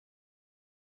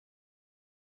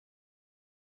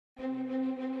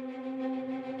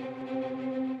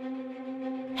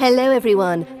Hello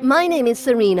everyone, my name is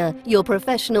Serena, your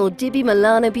professional DIBI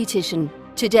Milano beautician.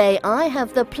 Today I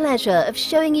have the pleasure of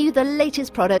showing you the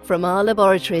latest product from our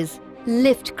laboratories,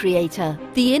 Lift Creator.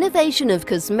 The innovation of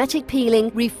cosmetic peeling,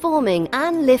 reforming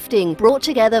and lifting brought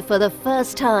together for the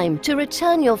first time to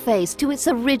return your face to its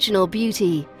original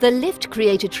beauty. The Lift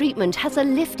Creator treatment has a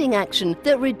lifting action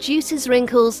that reduces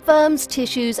wrinkles, firms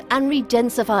tissues and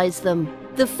redensifies them.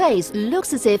 The face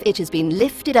looks as if it has been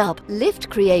lifted up. Lift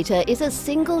Creator is a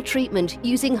single treatment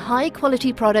using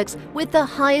high-quality products with the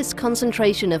highest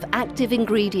concentration of active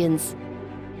ingredients.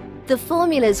 The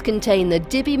formulas contain the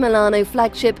DIBI Milano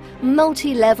flagship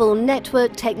multi-level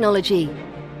network technology.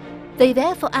 They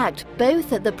therefore act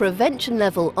both at the prevention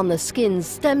level on the skin's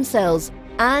stem cells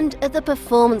and at the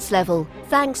performance level,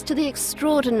 thanks to the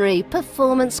extraordinary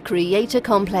Performance Creator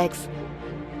Complex.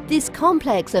 This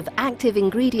complex of active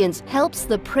ingredients helps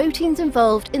the proteins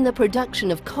involved in the production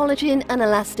of collagen and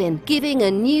elastin, giving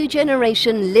a new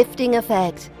generation lifting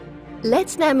effect.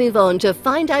 Let's now move on to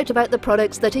find out about the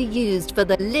products that are used for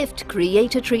the Lift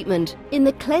Creator treatment. In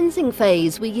the cleansing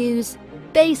phase, we use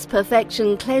Base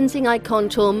Perfection Cleansing Eye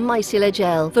Contour Micellar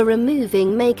Gel for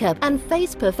removing makeup and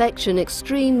Face Perfection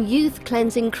Extreme Youth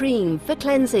Cleansing Cream for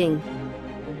cleansing.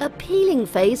 A peeling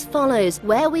phase follows,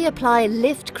 where we apply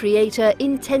Lift Creator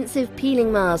Intensive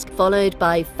Peeling Mask, followed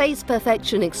by Face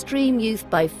Perfection Extreme Youth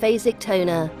Biphasic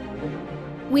Toner.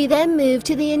 We then move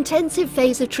to the intensive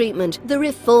phase of treatment, the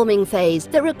reforming phase,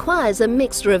 that requires a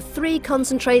mixture of 3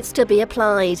 concentrates to be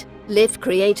applied. Lift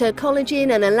Creator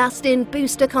Collagen and Elastin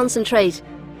Booster Concentrate.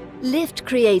 Lift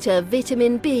Creator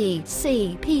Vitamin B,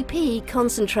 C, PP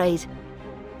Concentrate.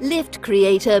 Lift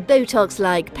Creator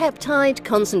Botox-like Peptide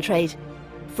Concentrate.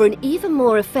 For an even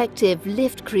more effective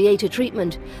Lift Creator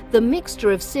treatment, the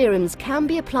mixture of serums can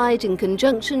be applied in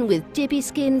conjunction with DIBI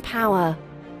Skin Power.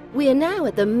 We are now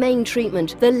at the main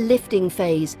treatment, the lifting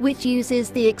phase, which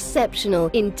uses the exceptional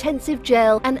Intensive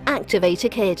Gel and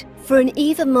Activator Kit. For an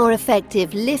even more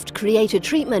effective Lift Creator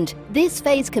treatment, this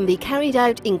phase can be carried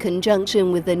out in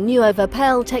conjunction with the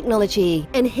NuovaPel technology.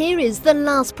 And here is the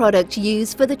last product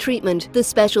used for the treatment, the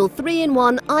special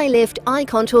 3-in-1 Eye Lift Eye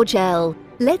Contour Gel.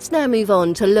 Let's now move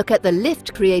on to look at the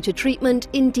Lift Creator treatment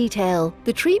in detail.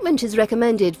 The treatment is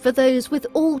recommended for those with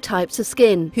all types of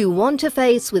skin who want a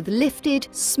face with lifted,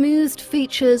 smoothed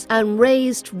features and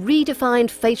raised,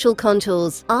 redefined facial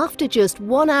contours. After just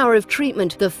 1 hour of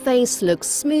treatment, the face looks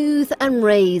smooth and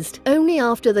raised. Only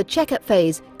after the checkup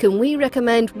phase can we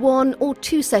recommend 1 or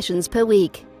 2 sessions per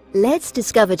week. Let's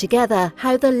discover together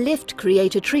how the Lift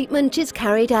Creator treatment is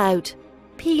carried out.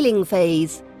 Peeling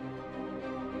phase.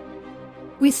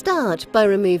 We start by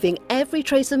removing every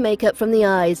trace of makeup from the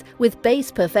eyes with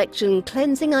Base Perfection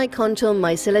Cleansing Eye Contour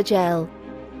Micellar Gel.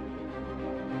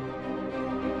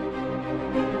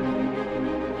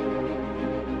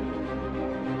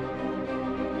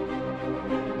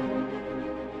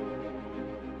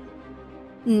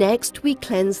 Next, we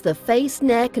cleanse the face,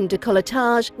 neck and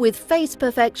décolletage with Face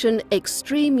Perfection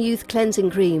Extreme Youth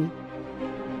Cleansing Cream.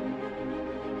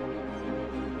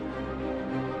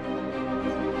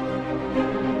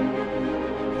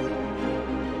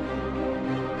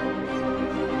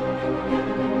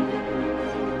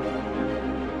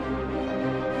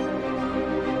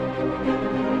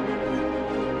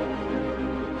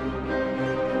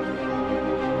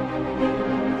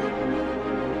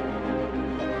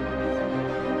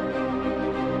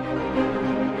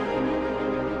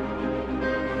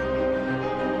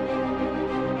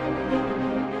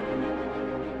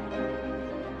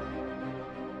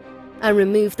 And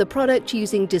remove the product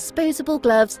using disposable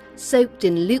gloves soaked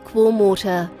in lukewarm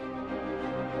water.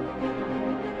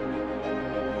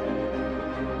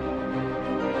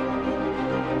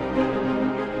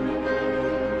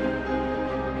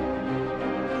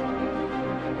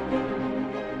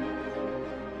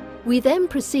 We then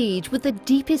proceed with the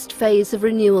deepest phase of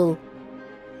renewal.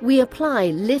 We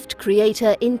apply Lift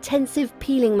Creator Intensive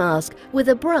Peeling Mask with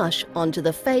a brush onto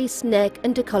the face, neck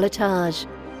and décolletage.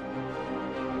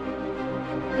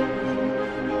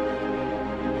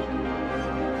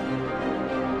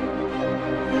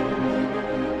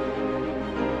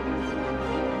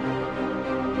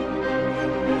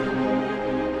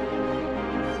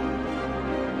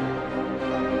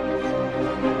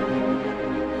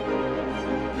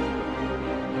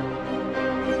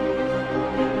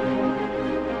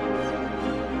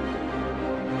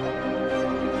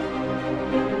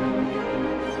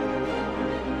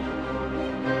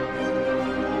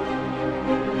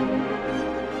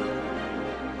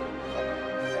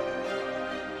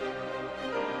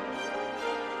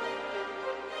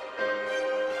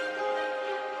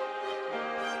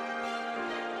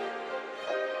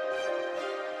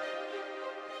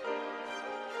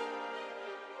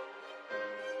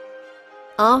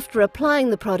 After applying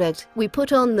the product, we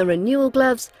put on the renewal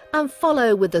gloves and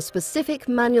follow with the specific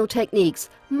manual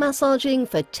techniques, massaging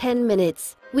for 10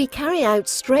 minutes. We carry out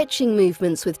stretching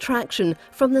movements with traction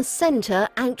from the center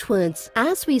outwards.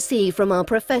 As we see from our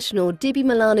professional DIBI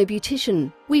Milano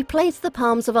beautician, we place the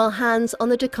palms of our hands on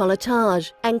the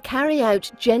décolletage and carry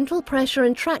out gentle pressure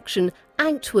and traction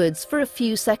outwards for a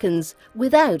few seconds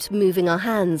without moving our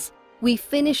hands. We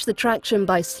finish the traction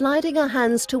by sliding our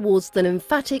hands towards the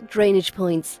lymphatic drainage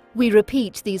points. We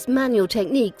repeat these manual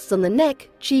techniques on the neck,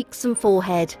 cheeks and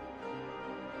forehead.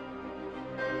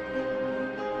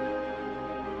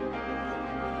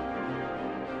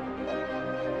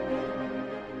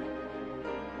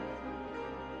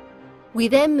 We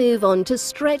then move on to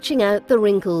stretching out the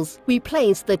wrinkles. We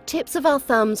place the tips of our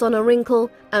thumbs on a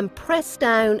wrinkle and press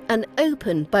down and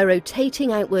open by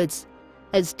rotating outwards,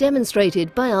 as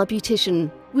demonstrated by our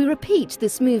beautician. We repeat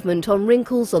this movement on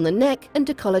wrinkles on the neck and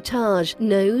décolletage,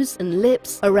 nose and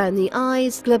lips, around the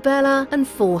eyes, glabella and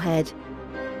forehead.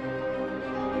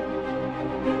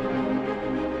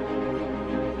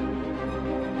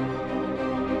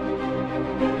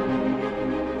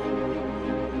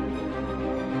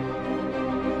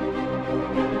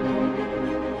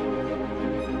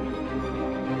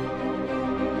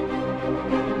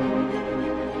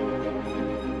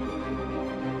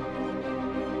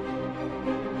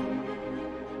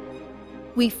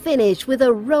 We finish with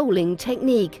a rolling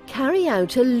technique. Carry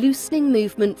out a loosening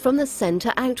movement from the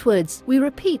center outwards. We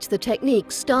repeat the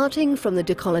technique starting from the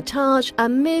décolletage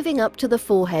and moving up to the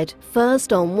forehead,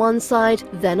 first on one side,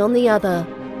 then on the other.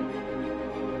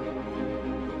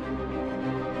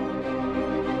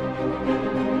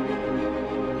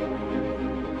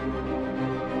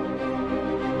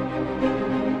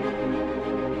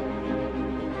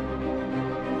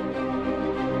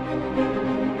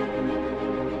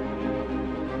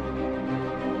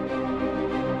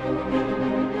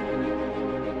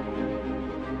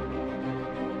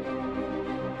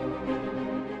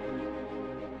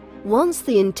 Once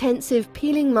the intensive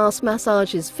peeling mask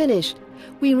massage is finished,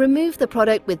 we remove the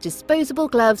product with disposable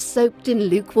gloves soaked in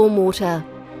lukewarm water.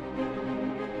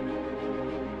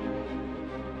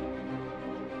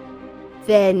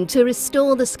 Then, to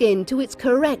restore the skin to its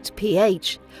correct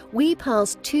pH, we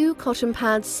pass 2 cotton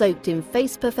pads soaked in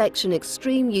Face Perfection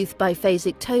Extreme Youth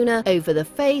Biphasic Toner over the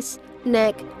face,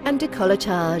 neck and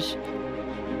décolletage.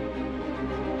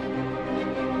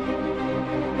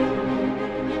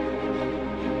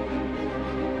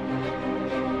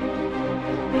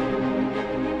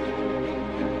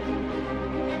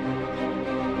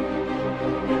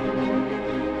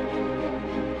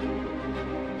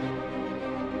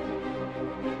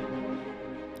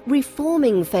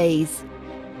 Reforming phase.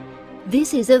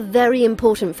 This is a very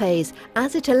important phase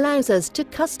as it allows us to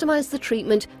customize the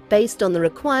treatment based on the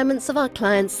requirements of our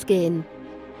client's skin.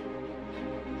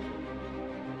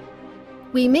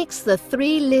 We mix the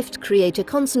 3 Lift Creator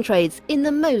concentrates in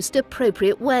the most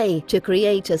appropriate way to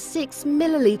create a 6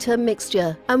 milliliter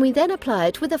mixture, and we then apply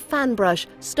it with a fan brush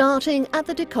starting at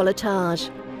the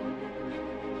décolletage.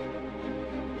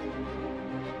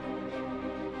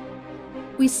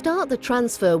 We start the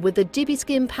transfer with the DIBI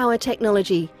Skin Power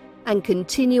technology and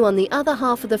continue on the other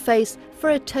half of the face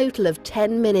for a total of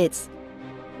 10 minutes.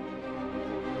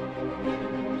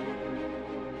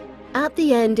 At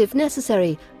the end, if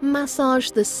necessary,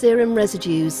 massage the serum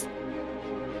residues.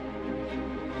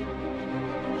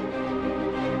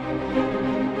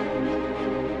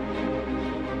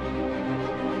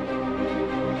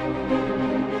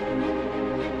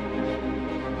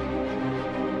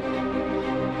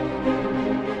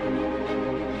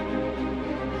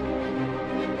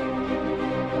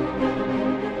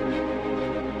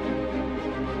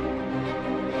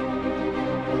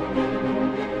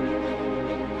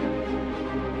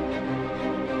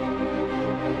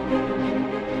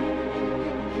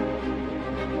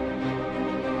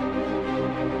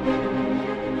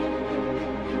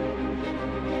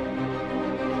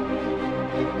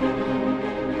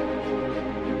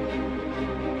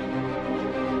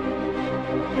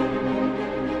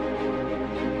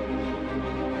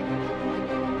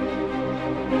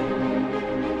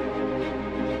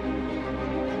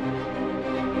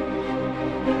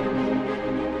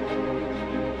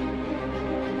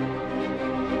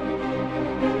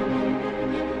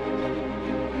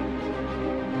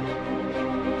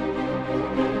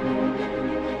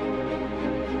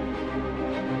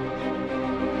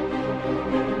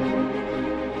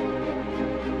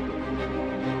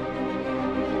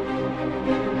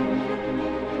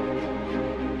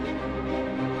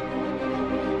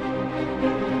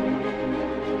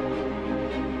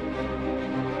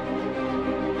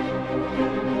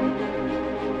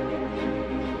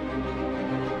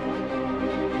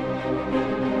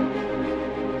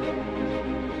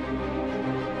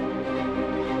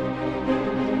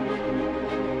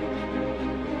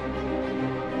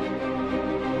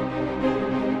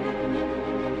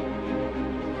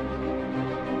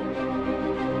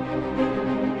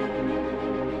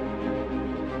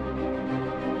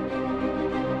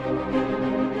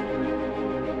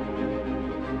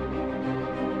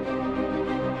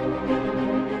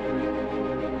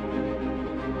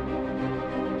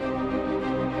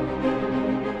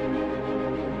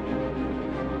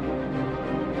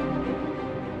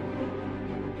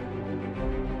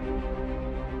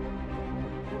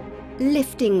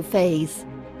 lifting phase.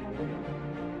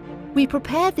 We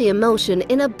prepare the emulsion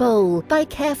in a bowl by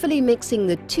carefully mixing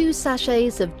the 2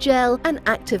 sachets of gel and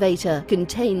activator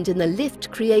contained in the Lift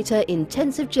Creator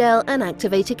Intensive Gel and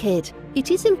Activator Kit.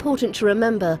 It is important to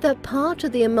remember that part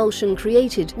of the emulsion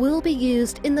created will be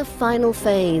used in the final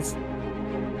phase.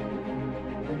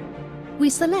 We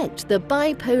select the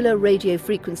bipolar radio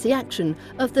frequency action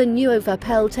of the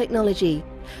NuoVapel technology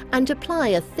and apply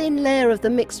a thin layer of the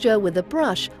mixture with a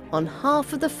brush on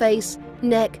half of the face,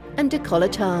 neck and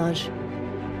décolletage.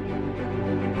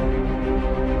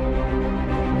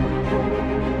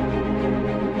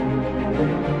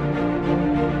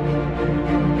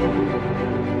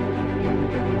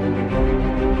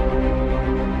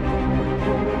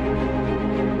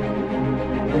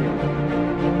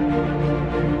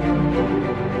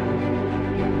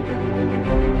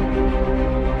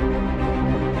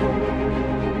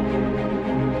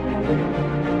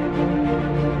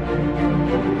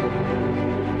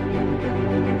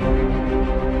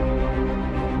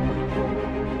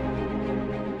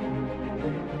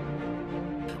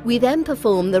 We then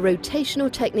perform the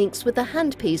rotational techniques with the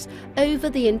handpiece over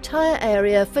the entire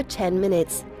area for 10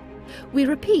 minutes. We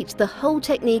repeat the whole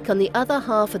technique on the other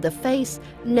half of the face,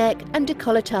 neck and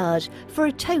décolletage for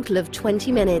a total of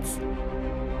 20 minutes.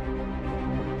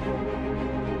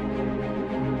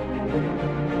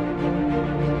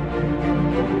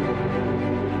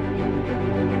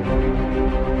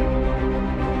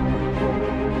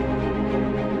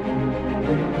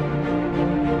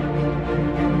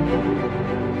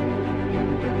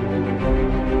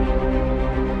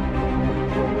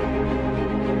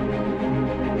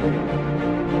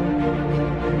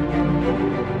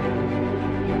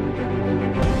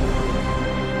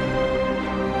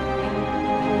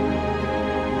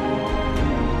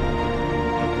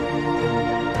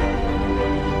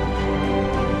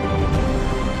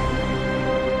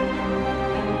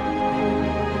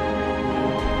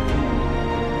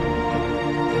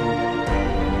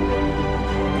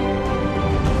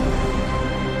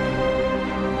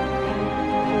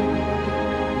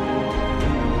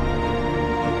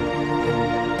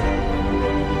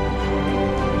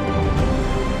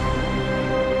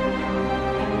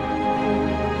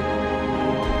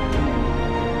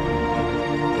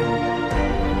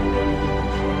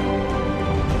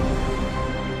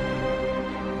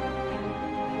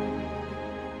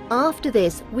 After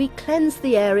this, we cleanse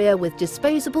the area with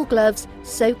disposable gloves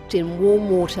soaked in warm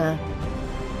water.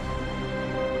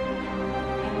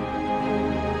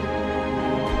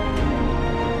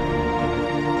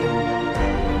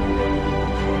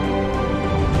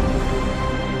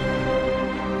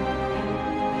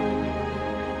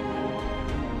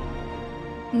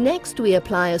 Next, we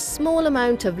apply a small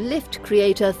amount of Lift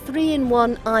Creator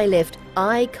 3-in-1 Eye Lift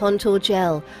Eye Contour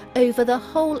Gel over the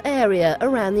whole area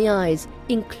around the eyes,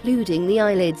 including the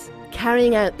eyelids,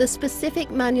 carrying out the specific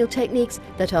manual techniques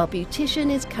that our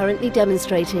beautician is currently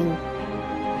demonstrating.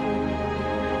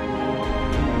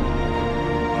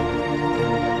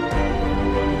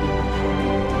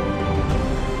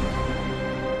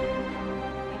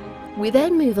 We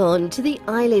then move on to the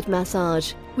eyelid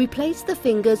massage. We place the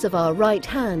fingers of our right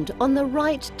hand on the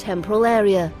right temporal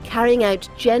area, carrying out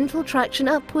gentle traction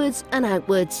upwards and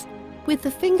outwards, with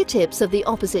the fingertips of the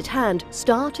opposite hand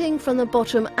starting from the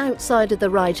bottom outside of the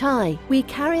right eye. We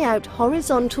carry out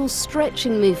horizontal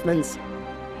stretching movements.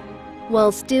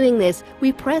 Whilst doing this,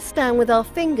 we press down with our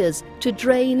fingers to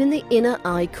drain in the inner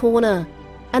eye corner,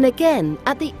 and again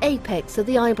at the apex of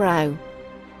the eyebrow.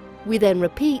 We then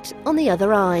repeat on the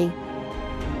other eye.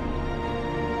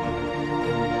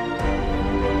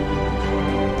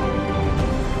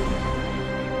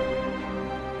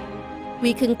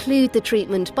 We conclude the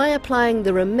treatment by applying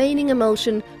the remaining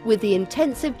emulsion with the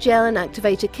intensive gel and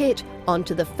activator kit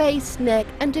onto the face, neck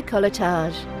and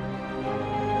décolletage.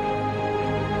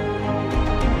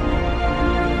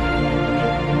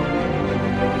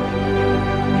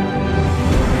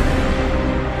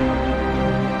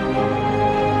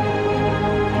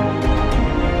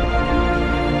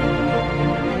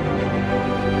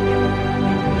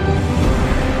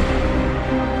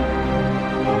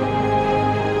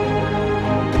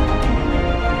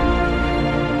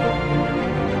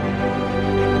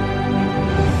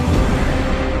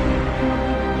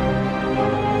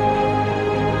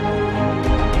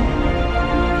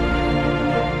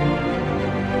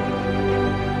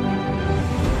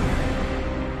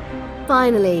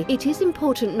 Finally, it is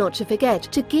important not to forget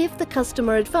to give the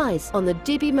customer advice on the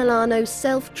DIBI Milano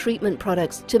self-treatment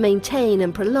products to maintain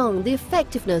and prolong the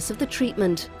effectiveness of the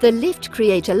treatment. The Lift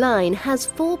Creator line has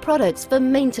 4 products for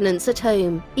maintenance at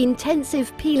home.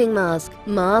 Intensive peeling mask.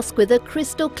 Mask with a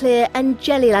crystal clear and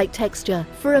jelly-like texture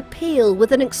for a peel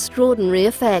with an extraordinary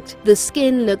effect. The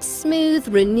skin looks smooth,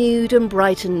 renewed and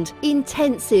brightened.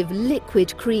 Intensive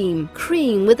liquid cream.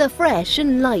 Cream with a fresh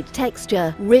and light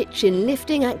texture. Rich in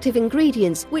lifting active ingredients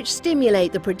which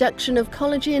stimulate the production of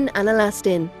collagen and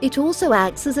elastin. It also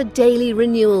acts as a daily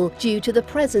renewal due to the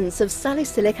presence of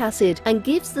salicylic acid and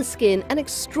gives the skin an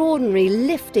extraordinary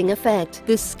lifting effect.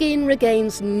 The skin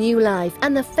regains new life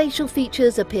and the facial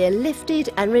features appear lifted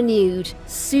and renewed.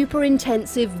 Super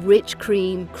intensive rich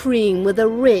cream. Cream with a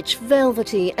rich,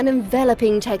 velvety and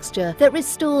enveloping texture that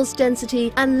restores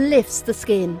density and lifts the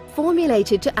skin.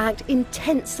 Formulated to act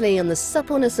intensely on the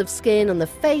suppleness of skin on the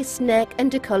face, neck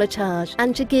and décolletage,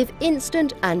 and to give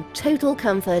instant and total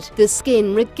comfort. The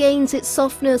skin regains its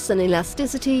softness and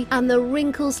elasticity and the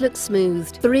wrinkles look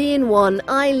smoothed. 3-in-1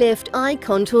 Eye Lift Eye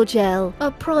Contour Gel,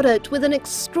 a product with an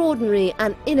extraordinary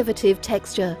and innovative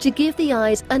texture to give the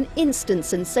eyes an instant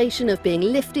sensation of being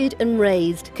lifted and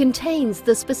raised. Contains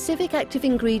the specific active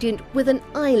ingredient with an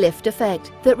eye lift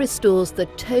effect that restores the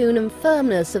tone and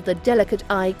firmness of the delicate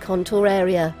eye contour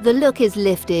area. The look is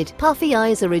lifted, puffy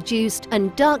eyes are reduced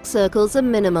and dark circles are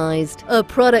minimized. A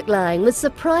product line with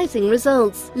surprising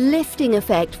results. Lifting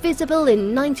effect visible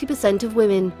in 90% of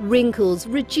women. Wrinkles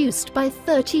reduced by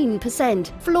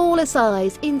 13%. Flawless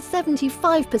eyes in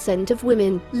 75% of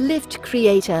women. Lift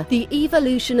Creator, the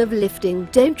evolution of lifting.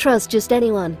 Don't trust just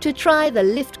anyone. To try the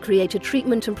Lift Creator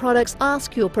treatment and products,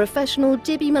 ask your professional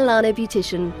DIBI Milano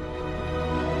beautician.